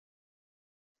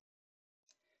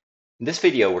In this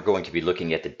video, we're going to be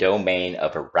looking at the domain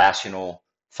of a rational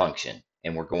function,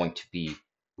 and we're going to be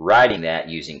writing that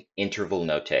using interval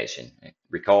notation.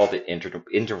 Recall that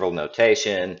interval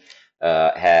notation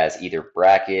has either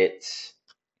brackets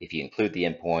if you include the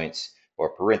endpoints,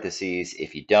 or parentheses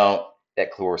if you don't.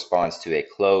 That corresponds to a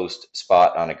closed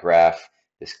spot on a graph.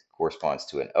 This corresponds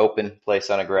to an open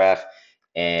place on a graph,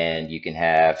 and you can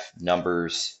have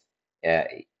numbers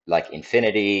like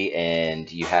infinity,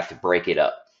 and you have to break it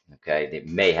up. Okay, they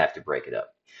may have to break it up.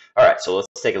 All right, so let's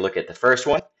take a look at the first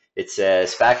one. It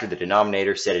says factor the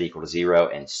denominator, set it equal to 0,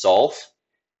 and solve.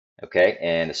 Okay,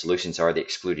 and the solutions are the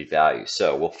excluded values.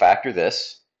 So we'll factor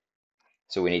this.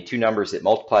 So we need two numbers that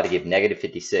multiply to give negative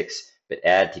 56, but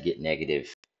add to get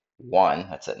negative 1.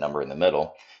 That's that number in the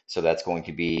middle. So that's going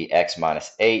to be x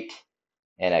minus 8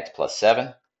 and x plus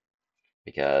 7,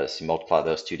 because you multiply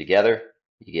those two together,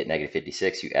 you get negative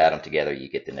 56. You add them together, you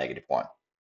get the negative 1.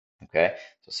 Okay,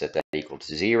 so set that equal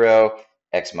to 0.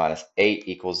 X minus 8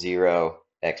 equals 0.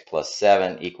 X plus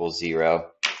 7 equals 0.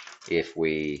 If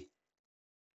we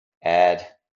add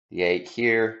the 8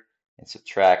 here and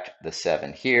subtract the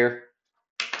 7 here,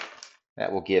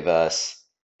 that will give us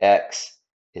x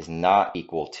is not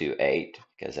equal to 8,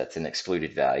 because that's an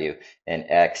excluded value, and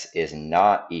x is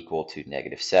not equal to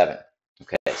negative 7.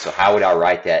 Okay, so how would I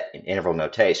write that in interval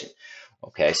notation?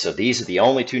 Okay, so these are the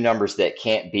only two numbers that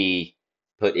can't be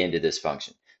put into this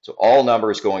function. So all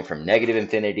numbers going from negative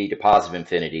infinity to positive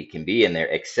infinity can be in there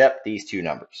except these two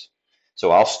numbers. So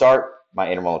I'll start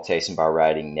my interval notation by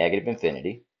writing negative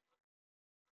infinity.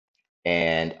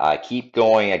 And I keep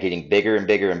going, I'm getting bigger and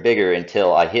bigger and bigger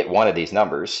until I hit one of these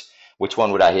numbers. Which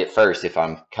one would I hit first if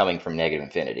I'm coming from negative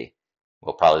infinity?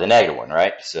 Well, probably the negative one,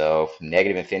 right? So from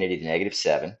negative infinity to negative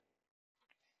 7.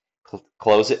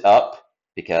 Close it up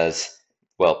because,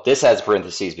 well, this has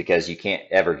parentheses because you can't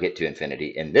ever get to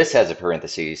infinity. And this has a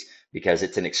parentheses because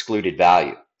it's an excluded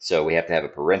value. So we have to have a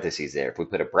parentheses there. If we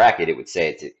put a bracket, it would say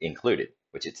it's included,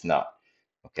 which it's not.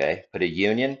 Okay, put a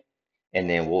union, and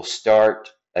then we'll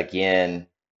start again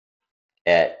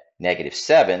at negative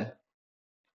 7,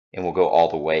 and we'll go all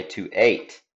the way to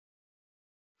 8.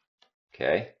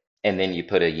 Okay, and then you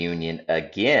put a union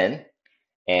again,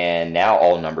 and now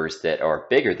all numbers that are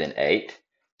bigger than 8.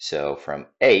 So from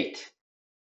 8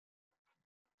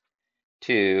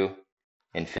 to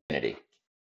infinity.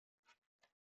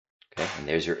 Okay, and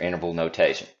there's your interval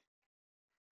notation.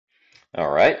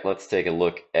 All right, let's take a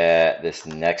look at this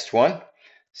next one.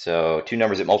 So two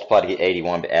numbers that multiply to get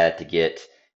 81, but add to get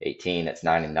 18, that's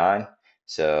 9 and 9.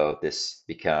 So this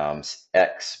becomes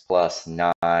x plus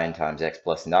 9 times x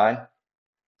plus 9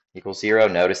 equals 0.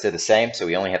 Notice they're the same, so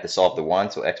we only have to solve the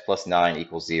one. So x plus 9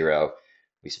 equals 0.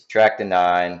 We subtract the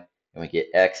 9, and we get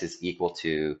x is equal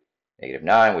to negative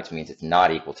 9, which means it's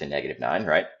not equal to negative 9,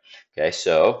 right? Okay,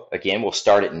 so again, we'll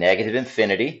start at negative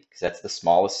infinity, because that's the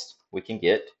smallest we can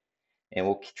get. And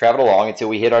we'll travel along until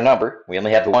we hit our number. We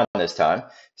only have the 1 this time,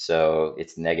 so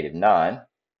it's negative 9.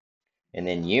 And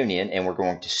then union, and we're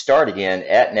going to start again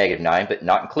at negative 9, but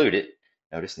not include it.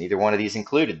 Notice neither one of these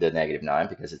included the negative 9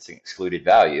 because it's an excluded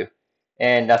value.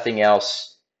 And nothing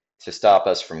else to stop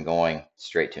us from going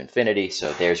straight to infinity.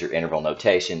 So there's your interval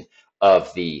notation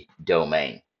of the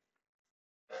domain.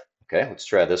 Okay, let's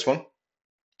try this one.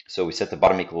 So we set the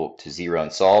bottom equal to 0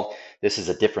 and solve. This is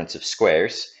a difference of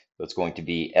squares. So it's going to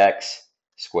be x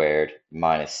squared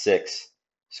minus 6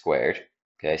 squared.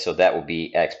 Okay, so that will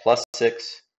be x plus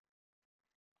 6,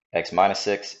 x minus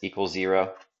 6 equals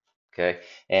 0. Okay,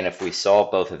 and if we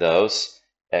solve both of those,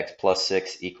 x plus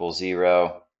 6 equals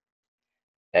 0,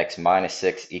 x minus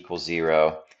 6 equals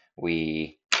 0.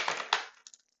 We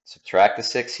subtract the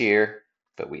 6 here,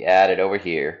 but we add it over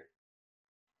here.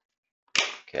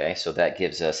 Okay, so that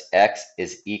gives us x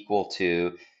is equal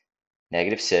to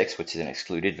negative 6, which is an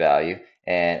excluded value,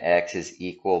 and x is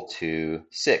equal to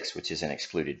 6, which is an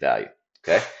excluded value.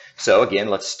 Okay, so again,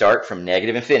 let's start from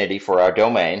negative infinity for our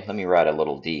domain. Let me write a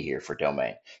little d here for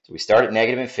domain. So we start at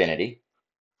negative infinity,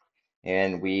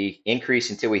 and we increase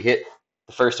until we hit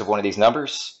the first of one of these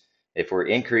numbers. If we're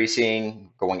increasing,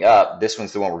 going up, this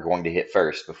one's the one we're going to hit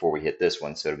first before we hit this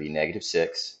one. So it'll be negative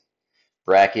 6,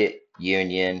 bracket,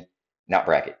 union, not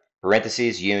bracket,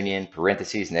 parentheses, union,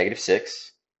 parentheses, negative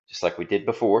 6, just like we did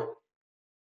before.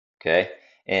 Okay,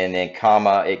 and then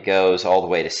comma, it goes all the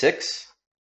way to 6.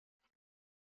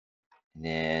 And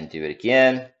then do it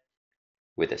again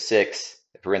with a 6,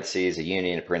 a parentheses, a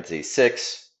union, a parentheses,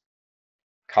 6,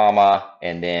 comma,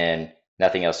 and then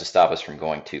nothing else to stop us from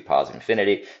going to positive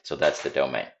infinity. So that's the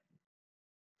domain.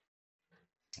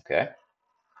 Okay,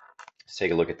 let's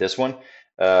take a look at this one.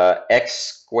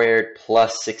 X squared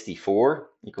plus 64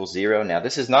 equals 0. Now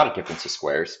this is not a difference of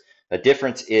squares. A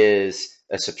difference is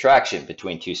a subtraction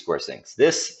between two square things.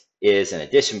 This is an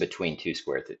addition between two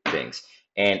square things,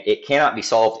 and it cannot be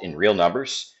solved in real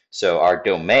numbers. So our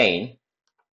domain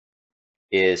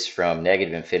is from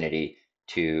negative infinity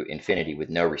to infinity with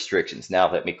no restrictions.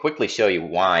 Now let me quickly show you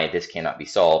why this cannot be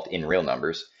solved in real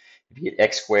numbers. If you get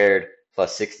x squared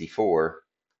plus 64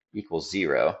 equals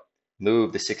 0,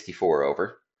 move the 64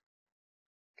 over.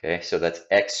 Okay, so that's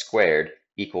x squared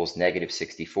equals negative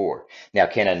 64. Now,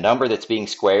 can a number that's being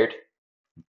squared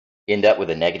end up with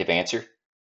a negative answer?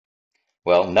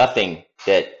 Well, nothing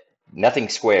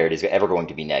squared is ever going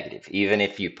to be negative. Even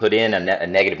if you put in a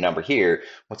negative number here,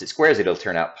 once it squares it, it'll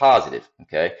turn out positive.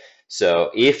 Okay,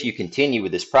 so if you continue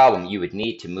with this problem, you would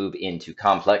need to move into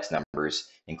complex numbers,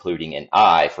 including an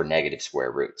I for negative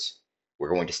square roots.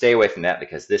 We're going to stay away from that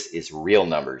because this is real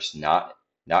numbers, not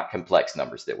complex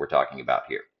numbers that we're talking about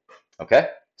here. Okay,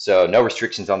 so no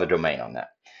restrictions on the domain on that.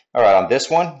 All right, on this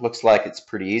one, looks like it's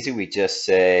pretty easy. We just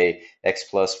say x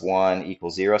plus 1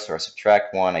 equals 0, so I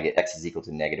subtract 1, I get x is equal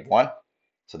to negative 1.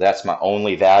 So that's my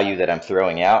only value that I'm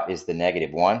throwing out is the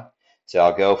negative 1. So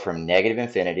I'll go from negative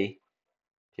infinity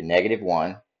to negative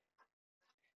 1,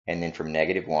 and then from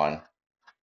negative 1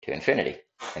 to infinity,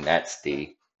 and that's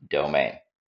the domain.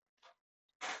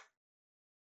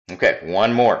 Okay,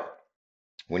 one more.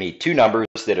 We need two numbers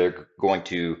that are going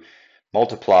to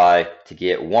multiply to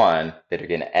get 1 that are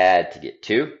going to add to get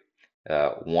 2.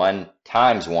 1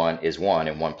 times 1 is 1,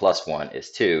 and 1 plus 1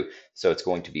 is 2. So it's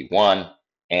going to be 1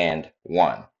 and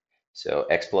 1. So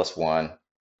x plus 1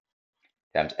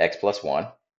 times x plus 1,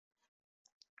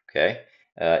 okay,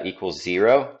 equals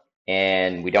 0.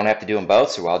 And we don't have to do them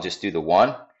both, so I'll just do the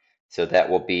 1. So that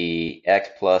will be x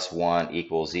plus 1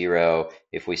 equals 0.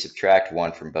 If we subtract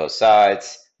 1 from both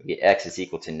sides, we get x is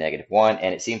equal to negative 1,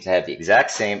 and it seems to have the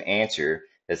exact same answer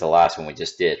as the last one we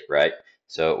just did, right?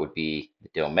 So it would be the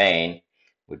domain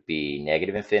would be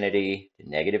negative infinity to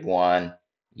negative 1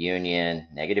 union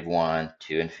negative 1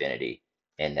 to infinity,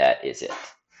 and that is it.